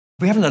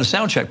We haven't had a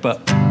sound check,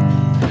 but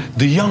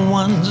the young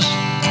ones,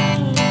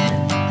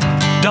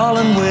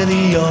 darling, we're the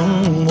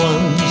young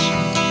ones.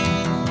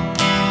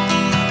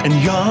 And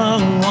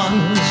young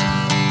ones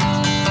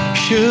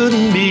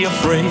shouldn't be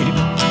afraid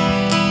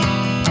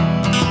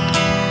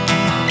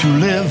to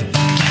live,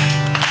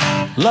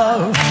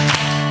 love,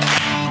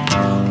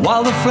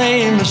 while the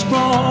flame is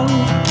strong.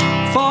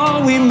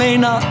 For we may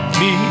not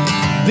be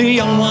the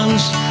young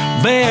ones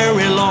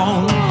very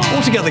long.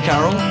 All together,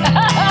 Carol.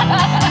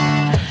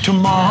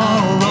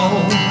 Tomorrow,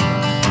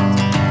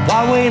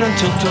 why wait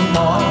until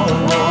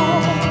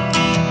tomorrow?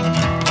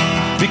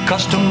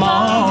 Because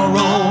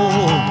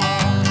tomorrow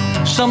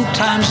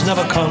sometimes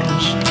never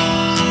comes.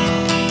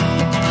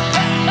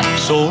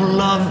 So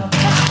love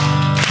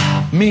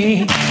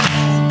me.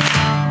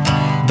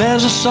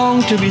 There's a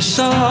song to be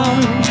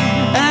sung,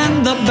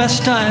 and the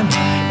best time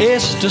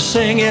is to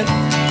sing it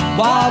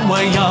while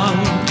we're young.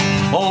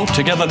 All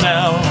together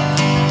now.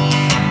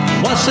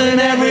 Once in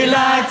every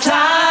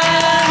lifetime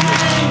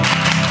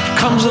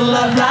comes a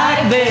love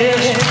like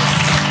this.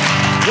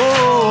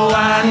 Oh,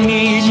 I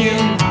need you,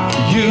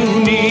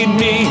 you need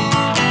me.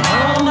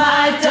 Oh,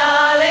 my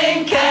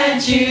darling,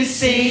 can't you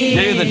see?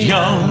 Yeah, that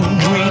young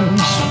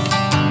dreams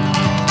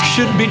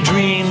should be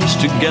dreams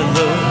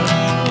together,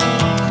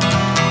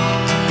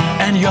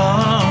 and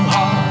young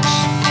hearts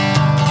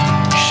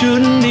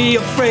shouldn't be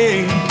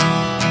afraid.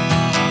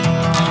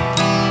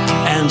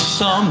 And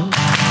someday,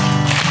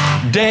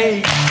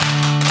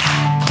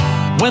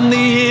 when the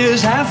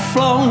years have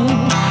flown,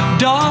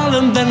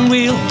 darling, then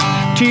we'll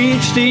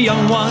teach the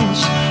young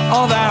ones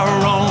of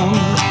our own.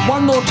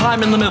 One more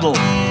time in the middle.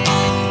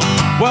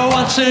 Well,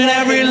 once in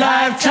every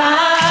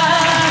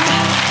lifetime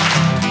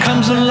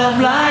comes a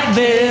love like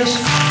this.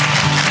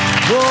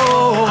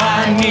 Oh,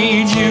 I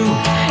need you,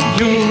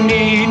 you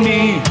need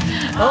me.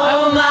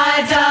 Oh,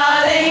 my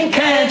darling,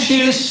 Can't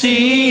you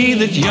see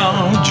that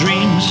young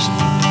dreams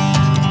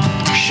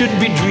should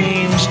be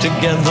dreams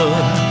together,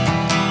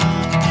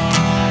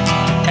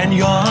 and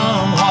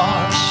young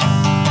hearts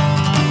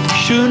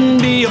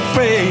shouldn't be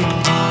afraid.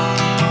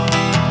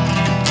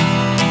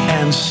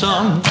 And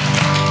someday,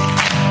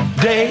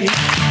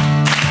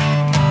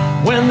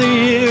 when the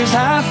years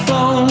have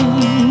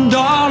flown,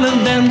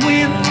 darling, then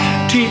we'll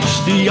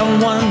teach the young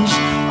ones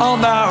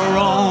of our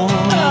own.